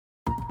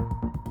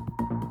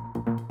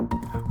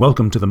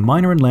Welcome to the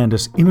Minor and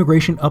Landis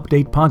Immigration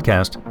Update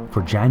Podcast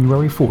for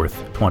January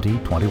 4th,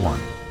 2021.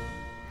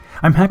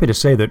 I'm happy to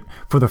say that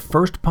for the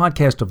first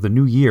podcast of the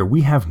new year,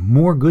 we have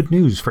more good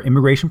news for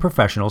immigration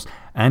professionals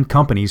and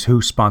companies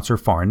who sponsor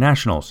foreign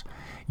nationals.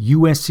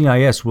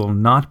 USCIS will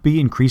not be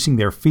increasing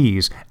their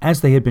fees as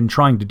they had been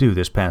trying to do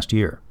this past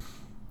year.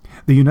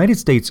 The United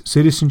States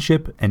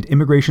Citizenship and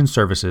Immigration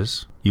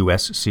Services,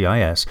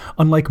 USCIS,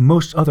 unlike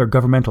most other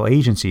governmental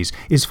agencies,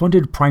 is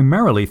funded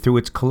primarily through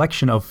its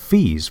collection of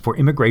fees for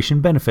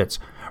immigration benefits,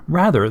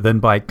 rather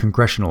than by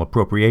congressional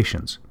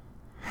appropriations.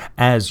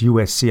 As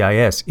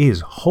USCIS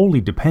is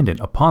wholly dependent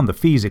upon the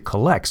fees it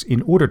collects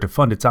in order to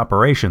fund its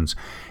operations,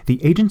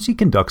 the agency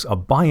conducts a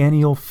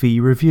biennial fee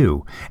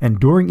review, and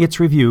during its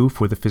review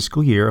for the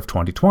fiscal year of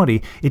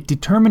 2020, it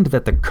determined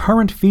that the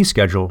current fee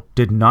schedule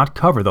did not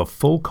cover the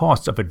full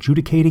costs of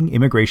adjudicating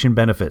immigration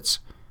benefits.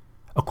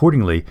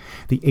 Accordingly,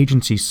 the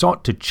agency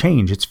sought to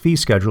change its fee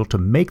schedule to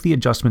make the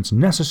adjustments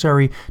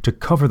necessary to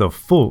cover the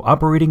full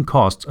operating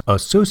costs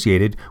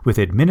associated with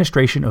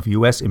administration of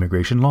U.S.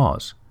 immigration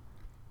laws.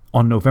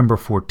 On November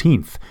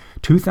 14,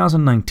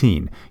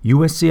 2019,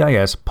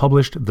 USCIS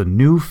published the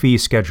new fee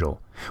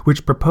schedule,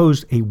 which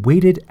proposed a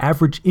weighted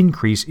average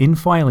increase in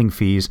filing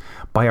fees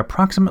by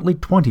approximately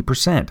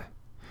 20%.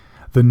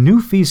 The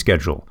new fee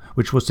schedule,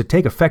 which was to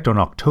take effect on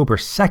October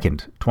 2,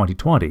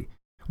 2020,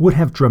 would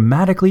have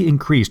dramatically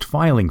increased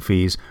filing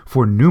fees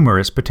for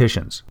numerous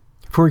petitions.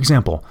 For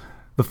example,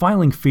 the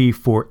filing fee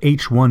for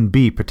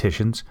H-1B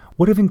petitions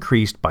would have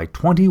increased by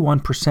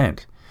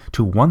 21%.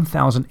 To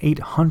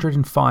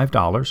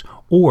 $1,805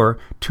 or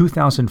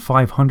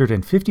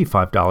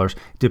 $2,555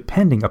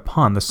 depending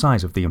upon the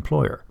size of the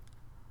employer.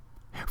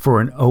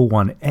 For an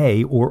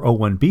O-1A or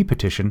O-1B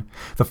petition,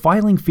 the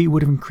filing fee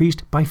would have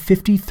increased by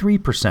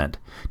 53%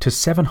 to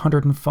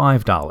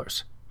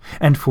 $705.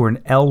 And for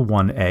an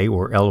L-1A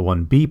or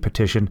L-1B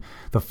petition,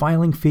 the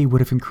filing fee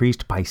would have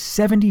increased by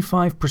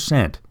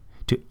 75%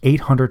 to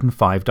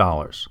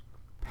 $805.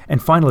 And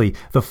finally,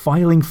 the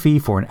filing fee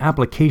for an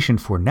application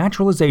for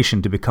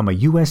naturalization to become a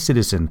U.S.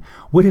 citizen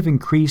would have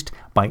increased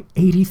by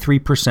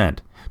 83%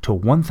 to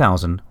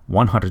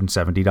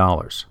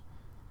 $1,170.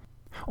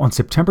 On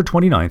September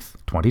 29,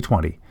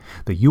 2020,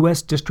 the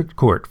U.S. District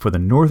Court for the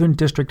Northern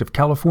District of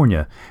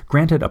California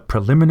granted a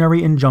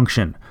preliminary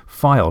injunction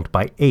filed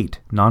by 8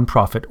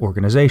 nonprofit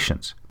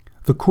organizations.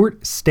 The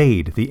court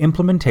stayed the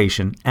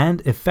implementation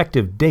and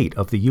effective date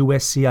of the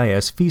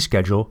USCIS fee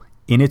schedule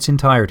in its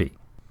entirety.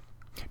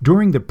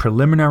 During the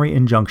preliminary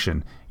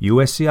injunction,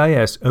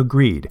 USCIS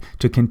agreed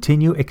to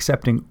continue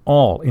accepting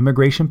all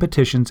immigration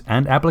petitions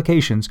and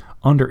applications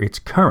under its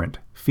current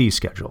fee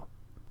schedule.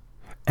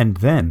 And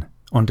then,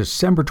 on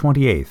December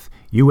 28th,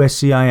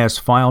 USCIS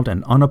filed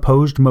an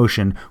unopposed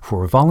motion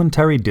for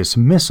voluntary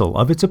dismissal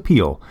of its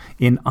appeal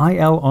in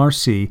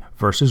ILRC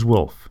v.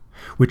 Wolf,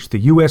 which the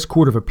U.S.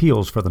 Court of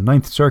Appeals for the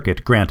Ninth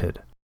Circuit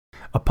granted.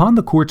 Upon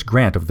the court's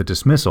grant of the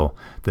dismissal,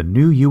 the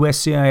new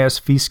USCIS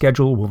fee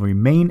schedule will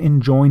remain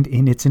enjoined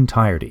in its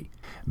entirety,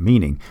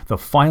 meaning the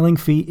filing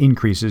fee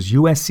increases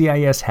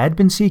USCIS had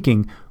been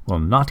seeking will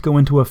not go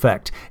into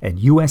effect, and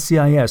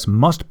USCIS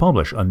must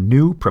publish a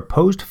new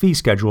proposed fee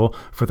schedule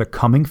for the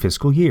coming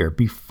fiscal year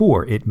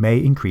before it may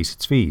increase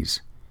its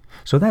fees.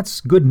 So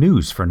that's good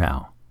news for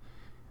now.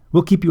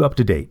 We'll keep you up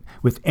to date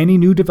with any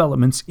new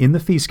developments in the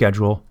fee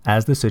schedule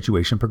as the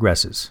situation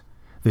progresses.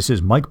 This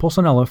is Mike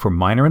Pulcinella for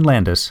Minor and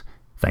Landis.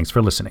 Thanks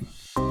for listening.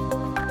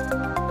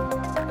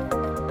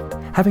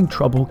 Having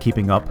trouble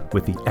keeping up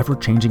with the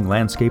ever-changing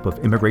landscape of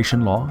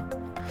immigration law?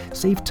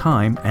 Save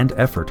time and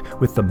effort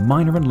with the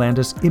Minor and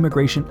Landis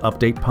Immigration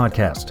Update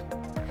Podcast.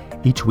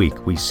 Each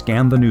week, we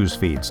scan the news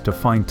feeds to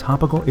find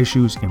topical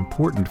issues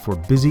important for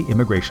busy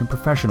immigration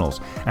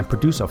professionals and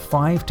produce a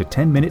 5 to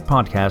 10 minute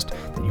podcast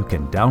that you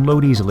can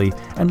download easily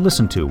and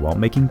listen to while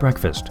making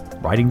breakfast,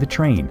 riding the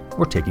train,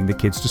 or taking the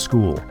kids to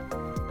school.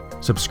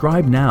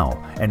 Subscribe now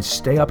and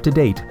stay up to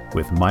date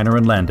with Minor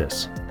and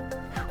Landis.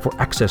 For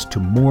access to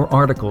more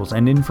articles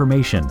and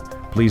information,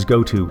 please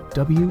go to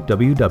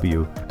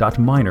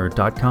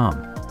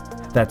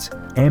www.meyner.com. That's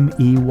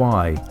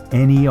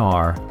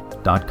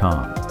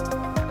MEYNER.com.